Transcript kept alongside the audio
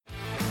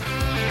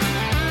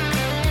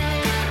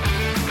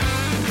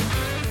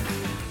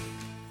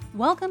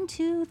Welcome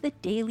to The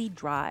Daily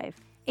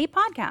Drive, a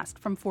podcast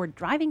from Ford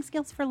Driving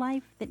Skills for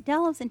Life that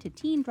delves into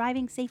teen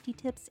driving safety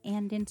tips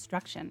and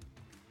instruction.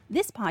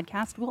 This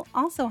podcast will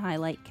also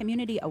highlight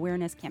community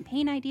awareness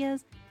campaign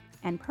ideas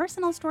and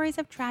personal stories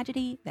of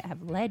tragedy that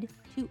have led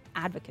to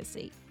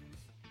advocacy.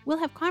 We'll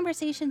have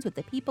conversations with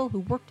the people who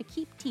work to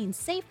keep teens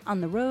safe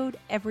on the road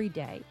every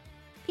day.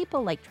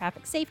 People like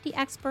traffic safety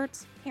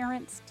experts,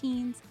 parents,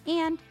 teens,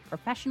 and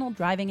professional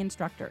driving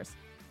instructors.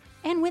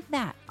 And with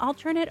that, I'll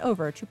turn it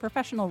over to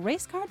professional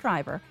race car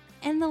driver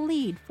and the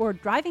lead for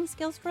Driving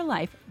Skills for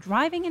Life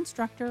driving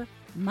instructor,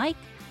 Mike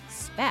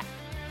Speck.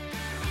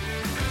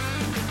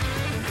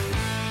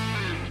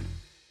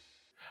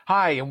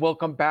 Hi, and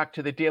welcome back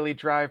to the Daily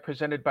Drive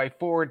presented by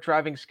Ford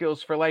Driving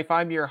Skills for Life.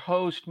 I'm your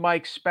host,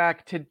 Mike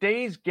Speck.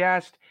 Today's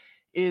guest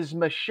is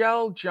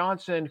Michelle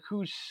Johnson,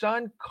 whose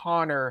son,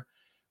 Connor,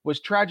 was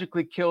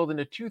tragically killed in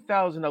a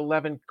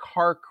 2011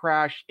 car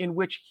crash in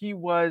which he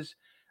was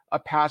a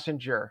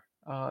passenger.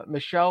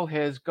 Michelle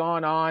has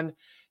gone on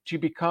to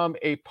become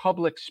a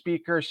public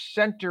speaker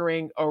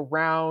centering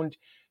around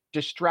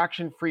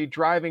distraction-free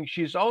driving.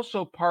 She's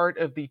also part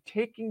of the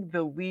Taking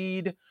the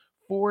Lead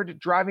Ford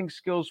Driving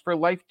Skills for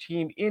Life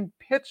team in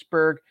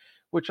Pittsburgh,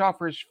 which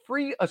offers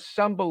free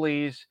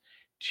assemblies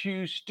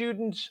to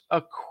students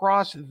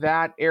across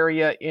that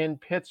area in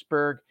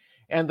Pittsburgh.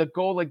 And the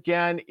goal,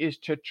 again, is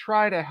to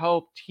try to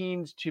help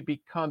teens to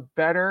become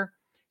better,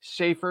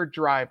 safer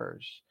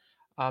drivers.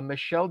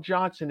 Michelle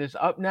Johnson is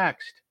up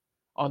next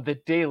on The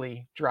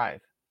Daily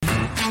Drive.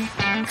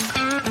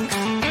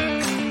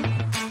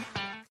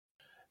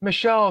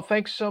 Michelle,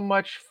 thanks so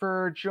much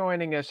for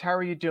joining us. How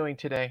are you doing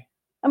today?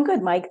 I'm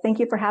good, Mike. Thank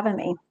you for having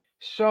me.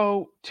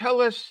 So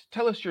tell us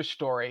your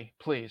story,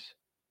 please.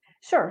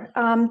 Sure.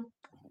 I'm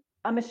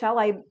Michelle.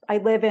 I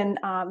live in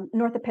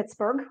north of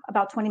Pittsburgh,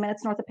 about 20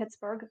 minutes north of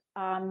Pittsburgh,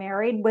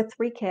 married with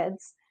 3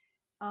 kids.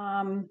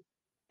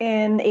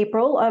 In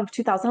April of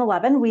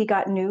 2011, we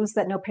got news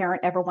that no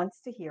parent ever wants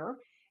to hear.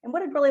 And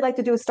what I'd really like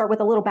to do is start with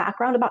a little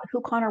background about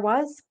who Connor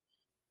was,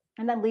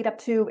 and then lead up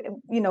to,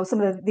 some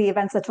of the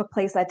events that took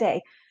place that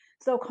day.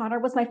 So Connor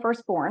was my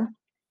firstborn,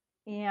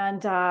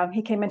 and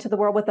he came into the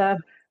world with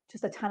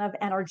just a ton of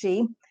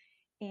energy.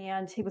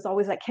 And he was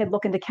always that kid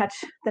looking to catch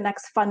the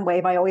next fun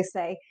wave, I always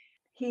say.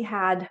 He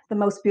had the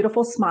most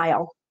beautiful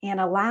smile and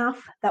a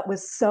laugh that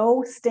was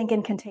so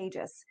stinking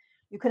contagious.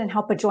 You couldn't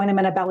help but join him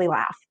in a belly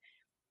laugh.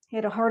 He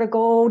had a heart of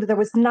gold. There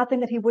was nothing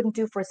that he wouldn't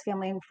do for his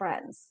family and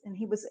friends. And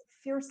he was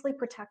fiercely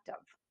protective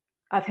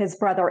of his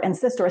brother and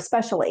sister,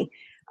 especially.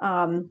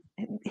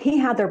 He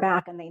had their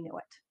back and they knew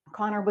it.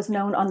 Connor was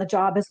known on the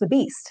job as the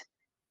Beast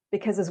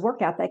because his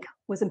work ethic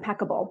was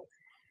impeccable.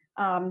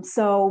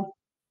 So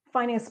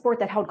finding a sport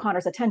that held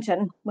Connor's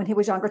attention when he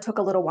was younger took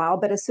a little while,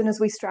 but as soon as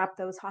we strapped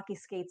those hockey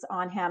skates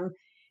on him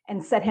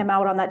and set him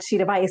out on that sheet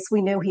of ice,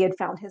 we knew he had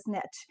found his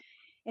niche.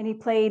 And he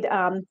played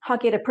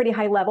hockey at a pretty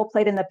high level,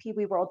 played in the Pee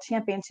Wee World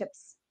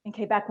Championships in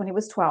Quebec when he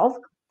was 12.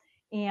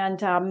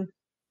 And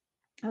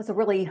it was a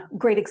really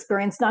great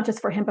experience, not just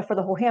for him, but for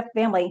the whole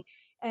family.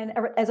 And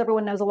as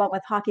everyone knows, along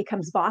with hockey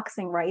comes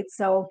boxing, right?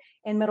 So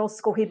in middle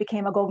school, he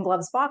became a Golden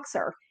Gloves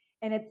boxer.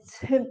 And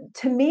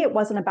to me, it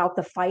wasn't about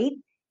the fight.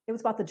 It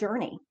was about the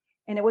journey.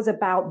 And it was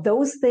about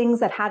those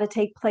things that had to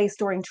take place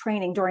during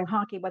training, during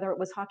hockey, whether it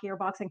was hockey or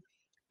boxing,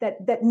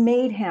 that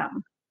made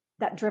him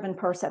that driven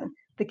person,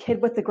 the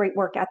kid with the great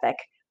work ethic,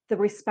 the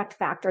respect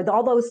factor.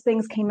 All those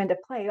things came into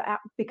play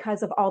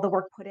because of all the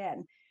work put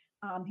in.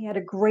 He had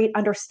a great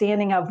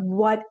understanding of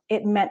what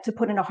it meant to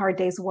put in a hard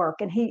day's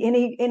work. And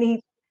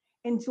he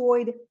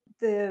enjoyed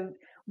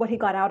what he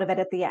got out of it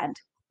at the end,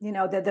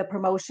 the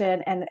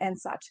promotion and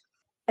such.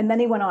 And then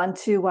he went on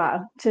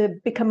to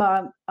become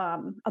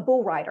a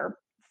bull rider.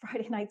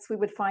 Friday nights we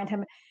would find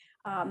him.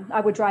 I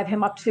would drive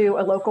him up to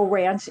a local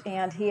ranch,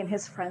 and he and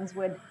his friends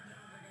would,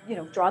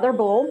 draw their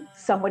bull.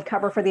 Some would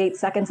cover for the 8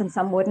 seconds, and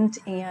some wouldn't,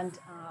 and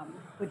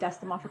would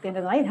dust them off at the end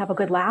of the night, have a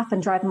good laugh,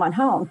 and drive them on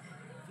home.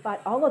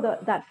 But all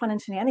of that fun and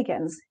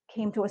shenanigans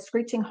came to a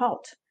screeching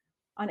halt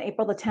on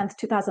April the 10th,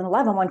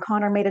 2011, when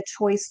Connor made a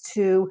choice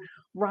to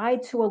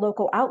ride to a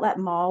local outlet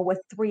mall with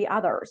 3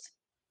 others.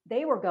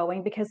 They were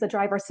going because the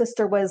driver's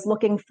sister was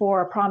looking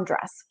for a prom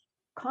dress.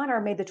 Connor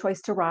made the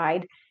choice to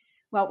ride.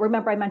 Well,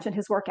 remember I mentioned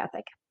his work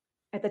ethic.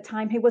 At the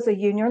time, he was a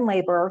union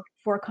laborer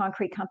for a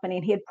concrete company,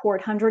 and he had poured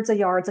hundreds of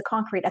yards of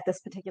concrete at this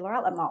particular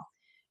outlet mall.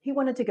 He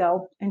wanted to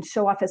go and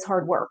show off his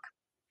hard work.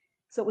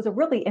 So it was a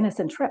really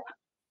innocent trip.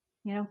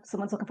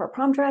 Someone's looking for a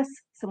prom dress,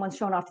 someone's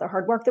showing off their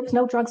hard work. There was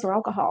no drugs or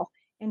alcohol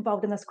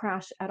involved in this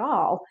crash at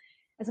all.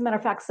 As a matter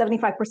of fact,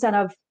 75%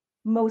 of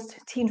most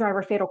teen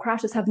driver fatal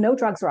crashes have no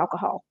drugs or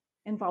alcohol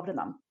involved in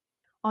them.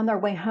 On their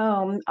way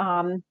home,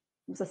 it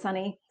was a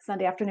sunny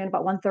Sunday afternoon,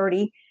 about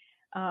 1:30,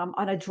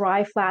 on a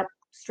dry, flat,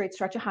 straight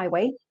stretch of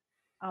highway.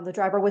 The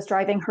driver was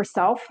driving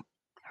herself,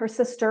 her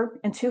sister,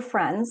 and 2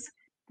 friends.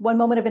 One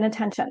moment of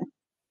inattention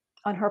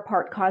on her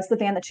part caused the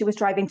van that she was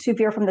driving to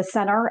veer from the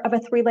center of a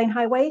 3-lane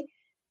highway,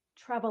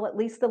 travel at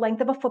least the length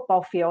of a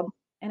football field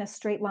in a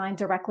straight line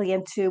directly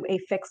into a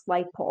fixed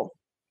light pole.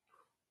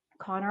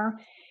 Connor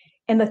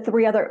And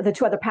the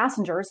two other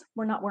passengers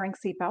were not wearing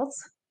seatbelts,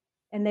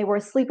 and they were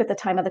asleep at the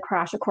time of the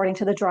crash, according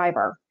to the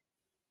driver.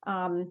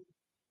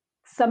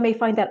 Some may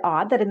find that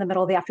odd that in the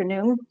middle of the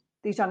afternoon,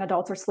 these young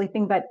adults are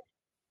sleeping, but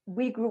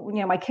we grew,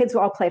 my kids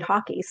all played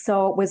hockey.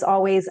 So it was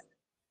always,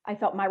 I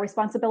felt my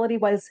responsibility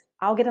was,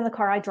 I'll get in the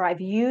car, I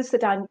drive, you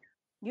sit down,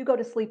 you go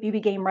to sleep, you be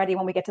game ready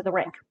when we get to the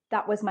rink.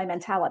 That was my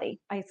mentality.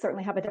 I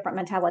certainly have a different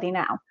mentality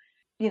now.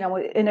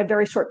 In a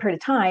very short period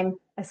of time,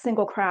 a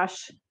single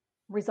crash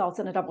results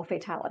in a double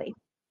fatality.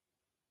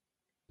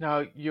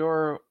 Now,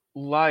 your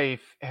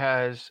life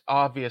has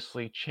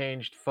obviously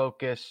changed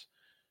focus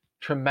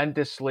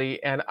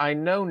tremendously. And I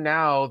know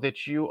now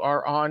that you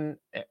are on,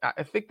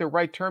 I think the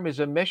right term is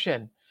a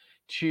mission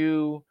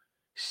to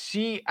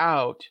see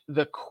out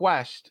the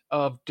quest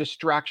of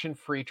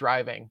distraction-free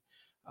driving.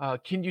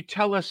 Can you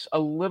tell us a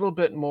little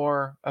bit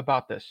more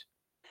about this?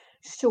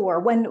 Sure.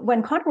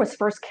 When Connor was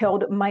first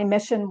killed, my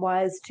mission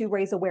was to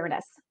raise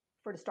awareness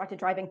for distracted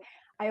driving.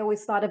 I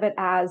always thought of it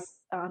as,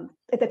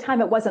 at the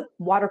time, it wasn't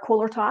water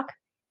cooler talk,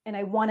 and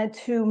I wanted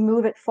to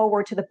move it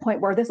forward to the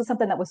point where this is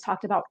something that was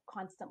talked about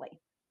constantly,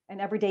 an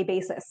everyday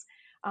basis.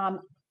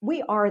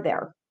 We are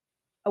there.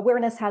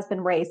 Awareness has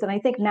been raised, and I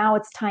think now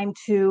it's time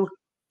to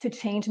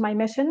change my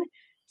mission,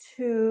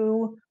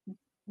 to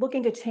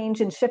looking to change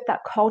and shift that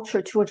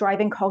culture to a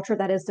driving culture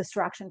that is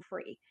distraction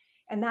free,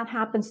 and that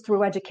happens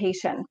through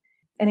education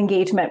and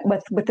engagement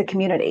with the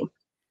community.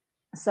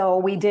 So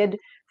we did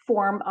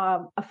form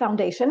a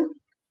foundation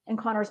in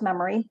Connor's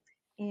memory,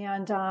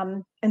 and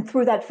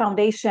through that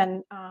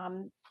foundation,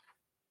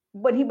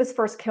 when he was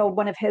first killed,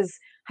 one of his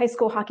high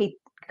school hockey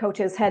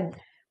coaches had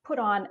put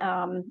on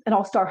an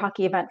all-star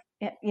hockey event,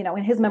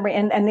 in his memory,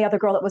 and the other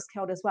girl that was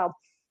killed as well.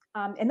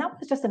 And that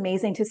was just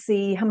amazing to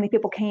see how many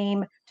people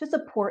came to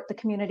support the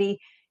community.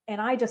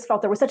 And I just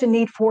felt there was such a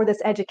need for this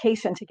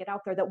education to get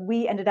out there that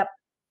we ended up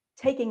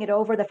taking it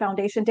over, the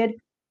foundation did,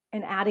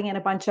 and adding in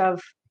a bunch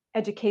of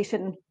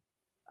education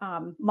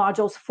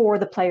modules for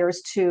the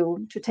players to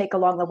take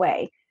along the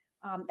way.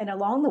 And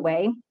along the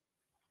way,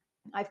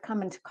 I've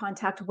come into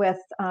contact with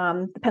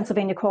the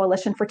Pennsylvania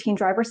Coalition for Teen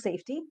Driver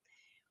Safety,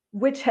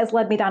 which has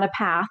led me down a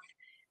path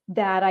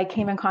that I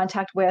came in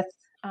contact with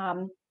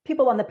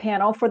people on the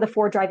panel for the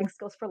Ford Driving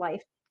Skills for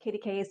Life.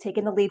 KDK has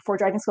taken the lead for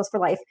Driving Skills for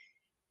Life.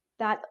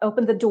 That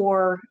opened the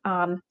door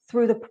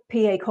through the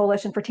PA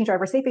Coalition for Teen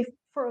Driver Safety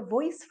for a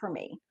voice for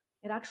me.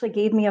 It actually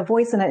gave me a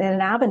voice and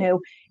an avenue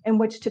in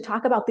which to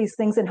talk about these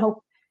things in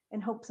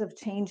hopes of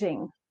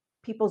changing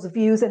people's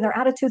views and their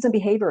attitudes and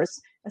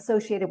behaviors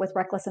associated with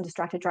reckless and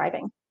distracted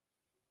driving.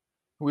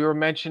 We were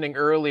mentioning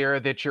earlier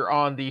that you're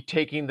on the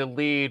Taking the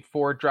Lead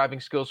for Driving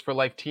Skills for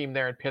Life team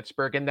there in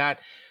Pittsburgh, and that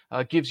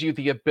gives you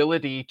the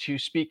ability to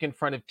speak in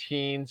front of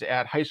teens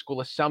at high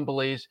school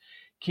assemblies.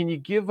 Can you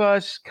give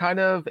us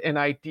kind of an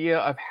idea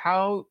of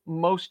how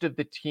most of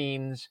the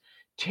teens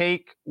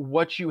take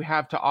what you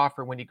have to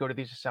offer when you go to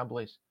these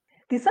assemblies?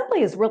 The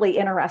assembly is really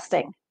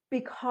interesting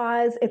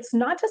because it's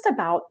not just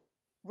about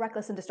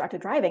reckless and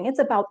distracted driving. It's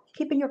about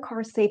keeping your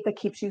car safe that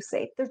keeps you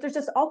safe. There's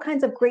just all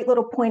kinds of great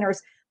little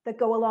pointers that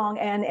go along,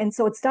 and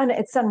so it's done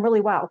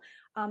really well.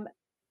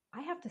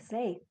 I have to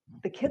say,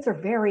 the kids are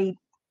very,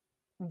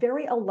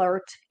 very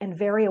alert and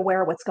very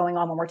aware of what's going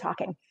on when we're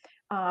talking.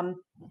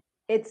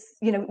 It's,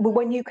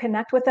 when you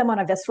connect with them on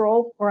a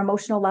visceral or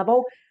emotional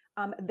level,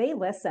 they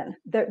listen.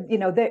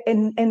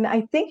 And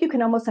I think you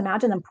can almost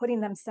imagine them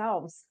putting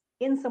themselves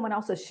in someone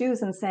else's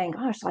shoes and saying,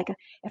 gosh, like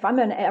if I'm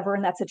ever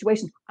in that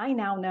situation, I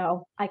now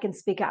know I can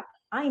speak up.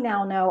 I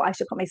now know I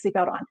should put my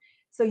seatbelt on.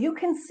 So you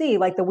can see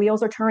like the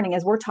wheels are turning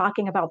as we're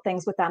talking about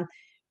things with them.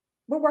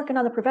 We're working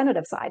on the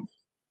preventative side.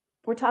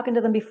 We're talking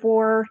to them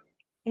before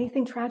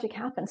anything tragic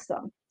happens to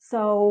them.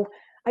 So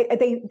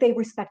they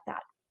respect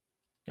that.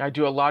 I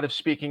do a lot of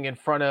speaking in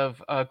front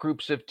of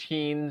groups of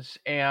teens,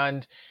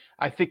 and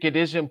I think it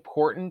is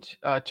important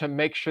to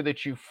make sure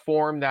that you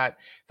form that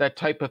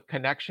type of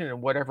connection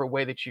in whatever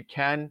way that you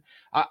can.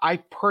 I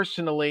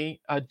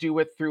personally do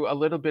it through a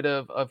little bit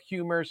of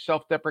humor,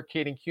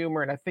 self-deprecating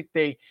humor, and I think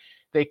they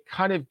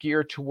kind of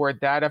gear toward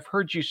that. I've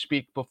heard you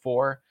speak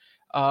before.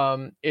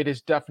 It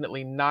is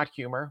definitely not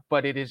humor,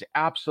 but it is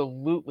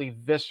absolutely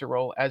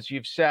visceral, as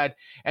you've said,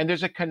 and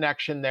there's a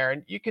connection there,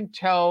 and you can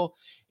tell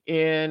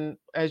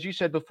as you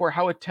said before,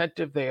 how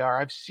attentive they are.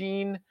 I've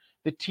seen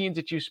the teens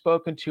that you've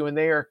spoken to, and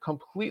they are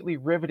completely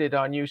riveted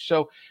on you.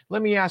 So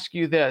let me ask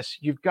you this.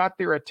 You've got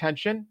their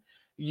attention.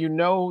 You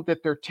know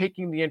that they're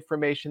taking the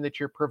information that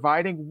you're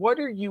providing. What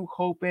are you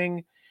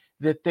hoping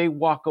that they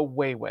walk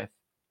away with?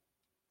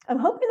 I'm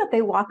hoping that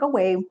they walk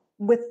away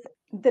with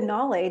the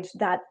knowledge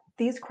that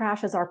these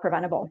crashes are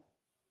preventable.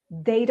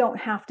 They don't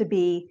have to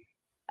be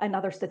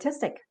another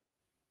statistic.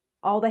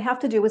 All they have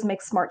to do is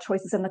make smart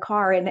choices in the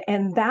car.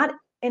 And that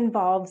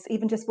involves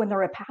even just when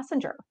they're a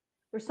passenger.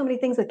 There's so many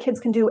things that kids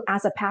can do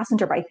as a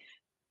passenger by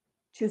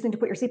choosing to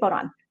put your seatbelt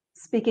on,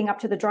 speaking up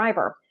to the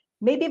driver,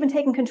 maybe even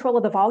taking control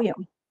of the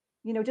volume.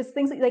 Just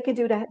things that they can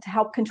do to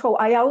help control.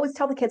 I always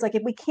tell the kids, like,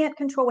 if we can't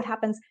control what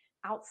happens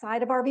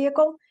outside of our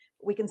vehicle,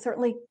 we can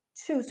certainly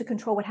choose to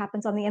control what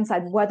happens on the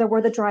inside, whether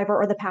we're the driver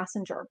or the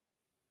passenger.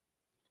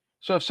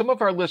 So if some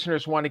of our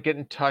listeners want to get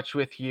in touch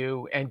with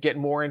you and get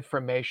more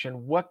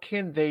information, what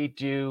can they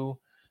do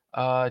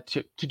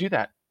to do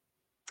that?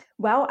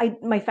 Well,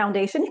 my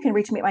foundation, you can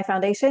reach me at my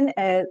foundation,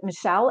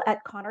 Michelle at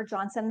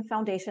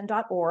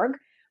ConnorJohnsonFoundation.org.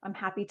 I'm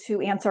happy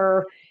to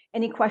answer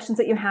any questions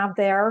that you have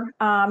there.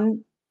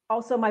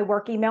 Also, my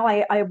work email,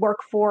 I work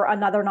for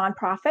another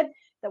nonprofit.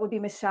 That would be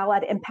Michelle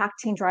at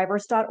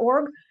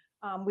ImpactTeenDrivers.org.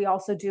 We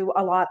also do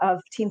a lot of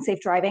teen safe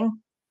driving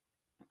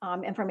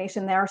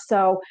information there.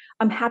 So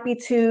I'm happy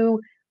to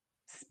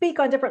speak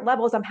on different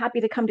levels. I'm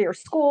happy to come to your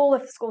school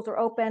if schools are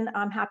open.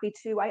 I'm happy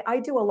to, I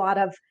do a lot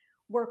of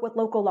work with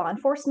local law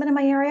enforcement in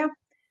my area.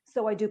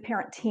 So I do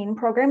parent teen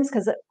programs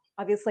because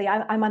obviously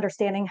I'm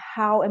understanding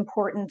how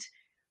important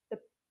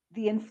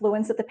the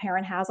influence that the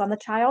parent has on the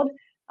child,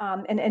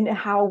 and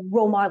how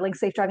role modeling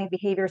safe driving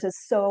behaviors is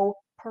so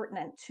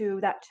pertinent to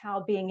that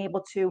child being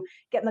able to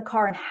get in the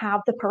car and have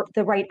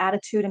the right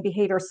attitude and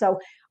behavior. So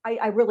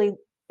I really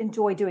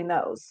enjoy doing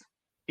those.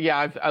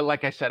 Yeah,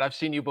 like I said, I've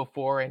seen you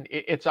before, and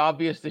it's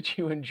obvious that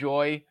you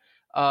enjoy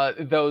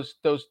those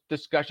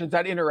discussions,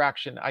 that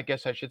interaction, I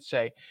guess I should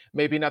say.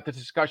 Maybe not the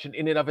discussion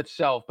in and of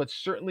itself, but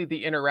certainly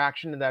the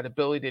interaction and that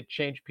ability to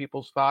change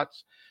people's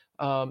thoughts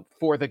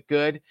for the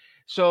good.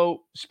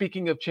 So,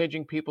 speaking of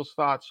changing people's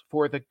thoughts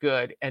for the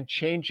good and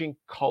changing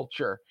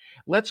culture,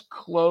 let's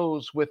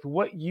close with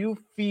what you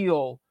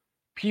feel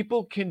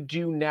people can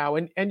do now.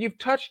 And you've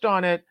touched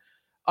on it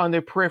on the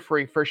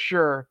periphery for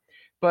sure.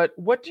 But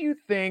what do you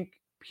think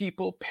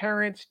people,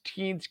 parents,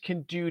 teens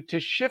can do to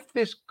shift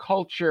this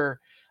culture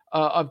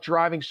of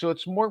driving so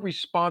it's more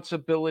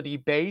responsibility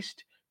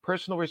based,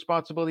 personal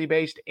responsibility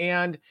based,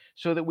 and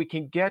so that we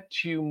can get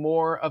to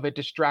more of a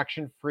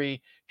distraction free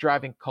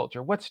driving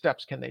culture? What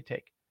steps can they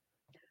take?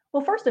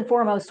 Well, first and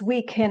foremost,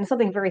 we can,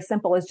 something very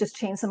simple is just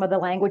change some of the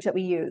language that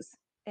we use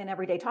in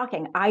everyday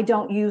talking. I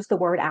don't use the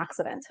word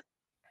accident.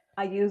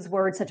 I use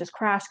words such as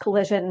crash,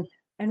 collision,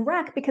 and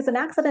wreck because an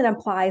accident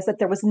implies that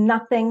there was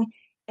nothing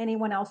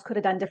anyone else could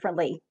have done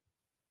differently.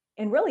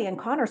 And really, in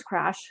Connor's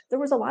crash, there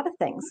was a lot of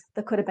things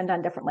that could have been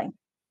done differently.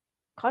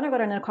 Connor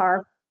got in a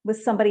car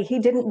with somebody, he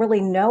didn't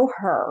really know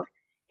her.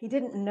 He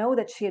didn't know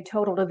that she had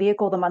totaled a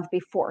vehicle the month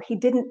before. He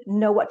didn't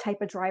know what type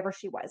of driver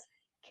she was.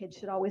 Kids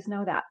should always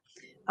know that.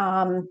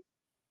 Um,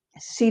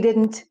 she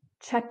didn't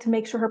check to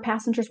make sure her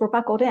passengers were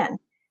buckled in.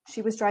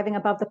 She was driving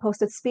above the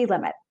posted speed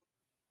limit.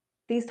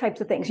 These types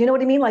of things. You know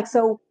what I mean? Like,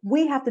 so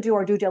we have to do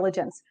our due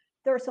diligence.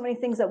 There are so many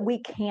things that we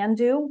can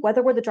do,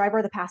 whether we're the driver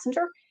or the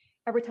passenger.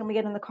 Every time we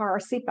get in the car, our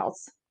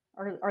seatbelts,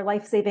 our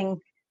life-saving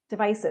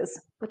devices,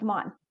 put them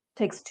on. It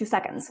takes 2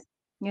 seconds.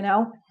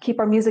 Keep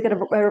our music at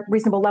a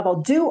reasonable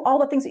level. Do all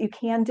the things that you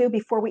can do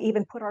before we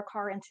even put our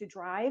car into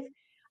drive,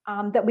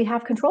 that we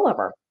have control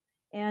over,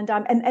 and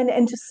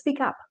just speak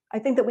up. I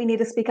think that we need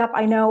to speak up.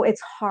 I know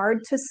it's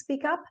hard to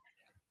speak up.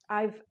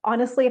 I've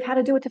had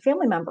to do it to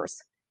family members,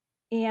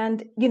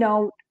 and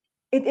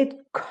it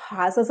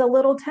causes a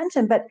little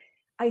tension. But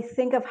I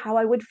think of how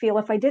I would feel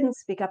if I didn't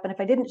speak up and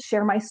if I didn't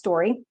share my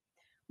story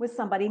with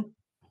somebody,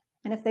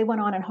 and if they went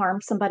on and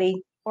harmed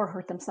somebody or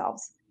hurt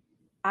themselves.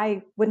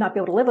 I would not be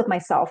able to live with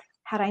myself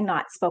had I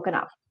not spoken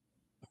up.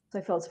 So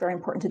I feel it's very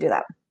important to do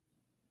that.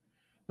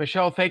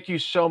 Michelle, thank you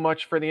so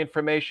much for the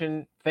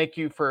information. Thank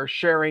you for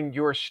sharing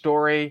your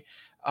story.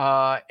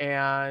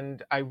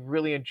 And I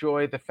really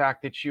enjoy the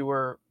fact that you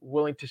were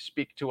willing to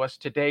speak to us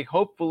today.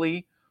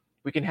 Hopefully,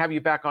 we can have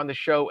you back on the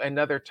show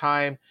another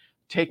time.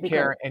 Take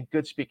care and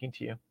good speaking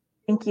to you.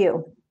 Thank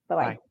you.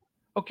 Bye-bye. Bye.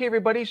 Okay,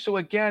 everybody. So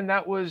again,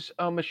 that was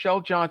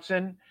Michelle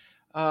Johnson,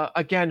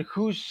 again,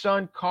 whose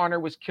son Connor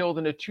was killed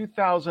in a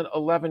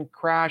 2011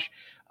 crash,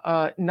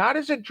 not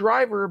as a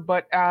driver,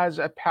 but as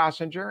a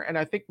passenger. And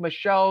I think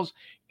Michelle's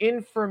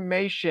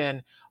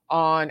information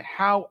on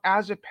how,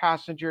 as a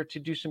passenger, to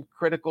do some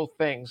critical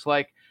things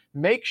like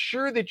make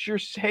sure that you're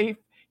safe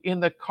in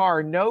the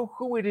car, know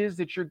who it is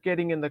that you're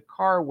getting in the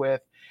car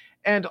with,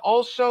 and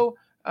also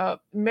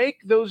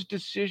make those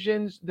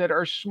decisions that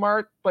are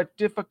smart but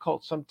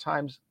difficult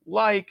sometimes,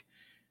 like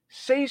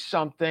say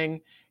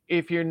something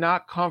if you're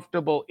not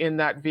comfortable in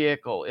that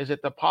vehicle. Is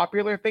it the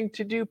popular thing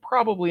to do?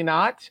 Probably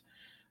not,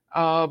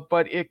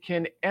 but it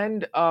can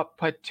end up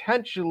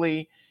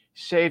potentially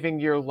saving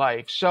your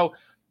life. So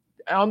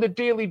on the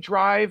Daily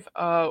Drive,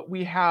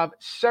 we have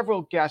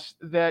several guests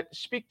that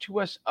speak to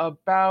us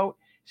about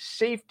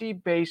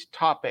safety-based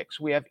topics.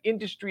 We have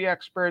industry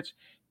experts,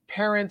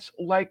 parents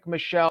like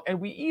Michelle, and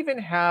we even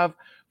have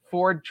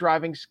Ford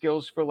Driving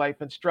Skills for Life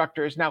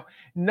instructors. Now,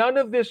 none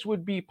of this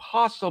would be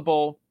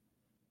possible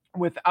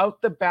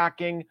without the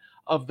backing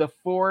of the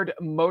Ford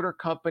Motor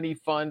Company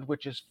Fund,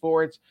 which is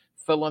Ford's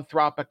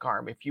philanthropic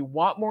arm. If you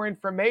want more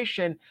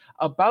information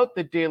about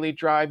the Daily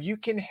Drive, you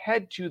can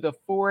head to the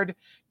Ford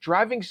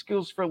Driving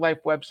Skills for Life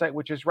website,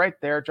 which is right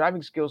there,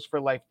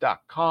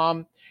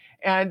 drivingskillsforlife.com.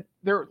 And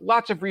there are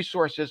lots of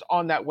resources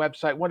on that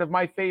website. One of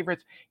my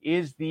favorites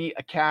is the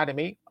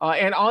Academy.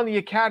 And on the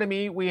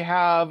Academy, we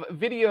have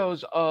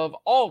videos of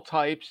all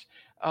types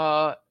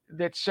that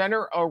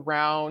center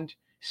around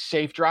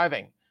safe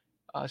driving.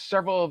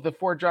 Several of the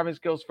Ford Driving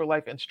Skills for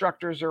Life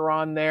instructors are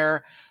on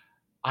there.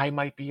 I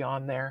might be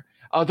on there.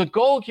 The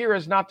goal here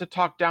is not to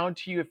talk down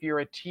to you if you're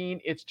a teen.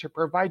 It's to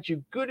provide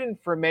you good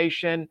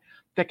information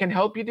that can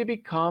help you to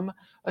become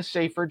a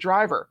safer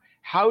driver.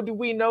 How do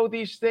we know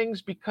these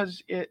things?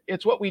 Because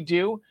it's what we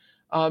do.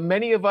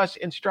 Many of us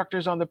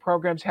instructors on the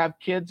programs have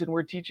kids, and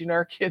we're teaching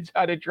our kids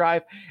how to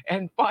drive.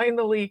 And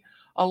finally,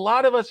 a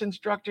lot of us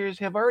instructors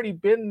have already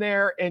been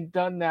there and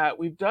done that.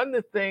 We've done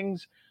the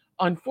things,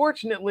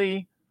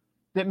 unfortunately,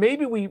 that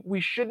maybe we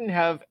shouldn't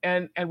have,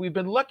 and we've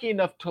been lucky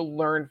enough to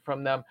learn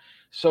from them.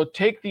 So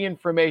take the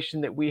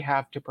information that we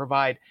have to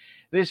provide.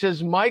 This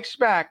is Mike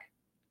Speck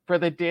for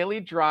the Daily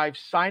Drive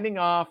signing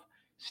off.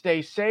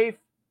 Stay safe,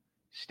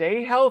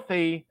 stay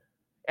healthy,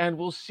 and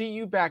we'll see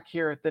you back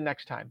here the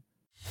next time.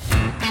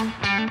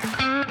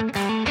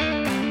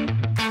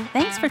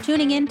 Thanks for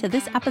tuning in to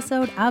this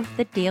episode of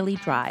The Daily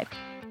Drive,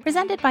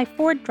 presented by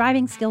Ford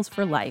Driving Skills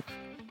for Life.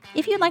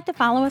 If you'd like to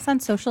follow us on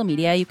social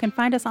media, you can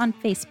find us on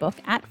Facebook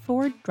at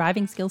Ford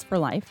Driving Skills for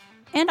Life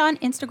and on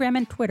Instagram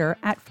and Twitter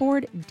at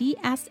Ford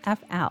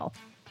DSFL.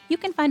 You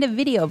can find a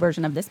video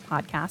version of this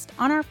podcast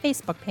on our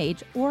Facebook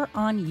page or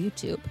on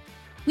YouTube.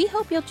 We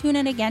hope you'll tune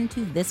in again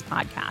to this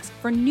podcast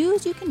for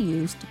news you can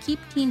use to keep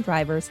teen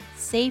drivers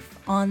safe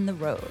on the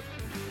road.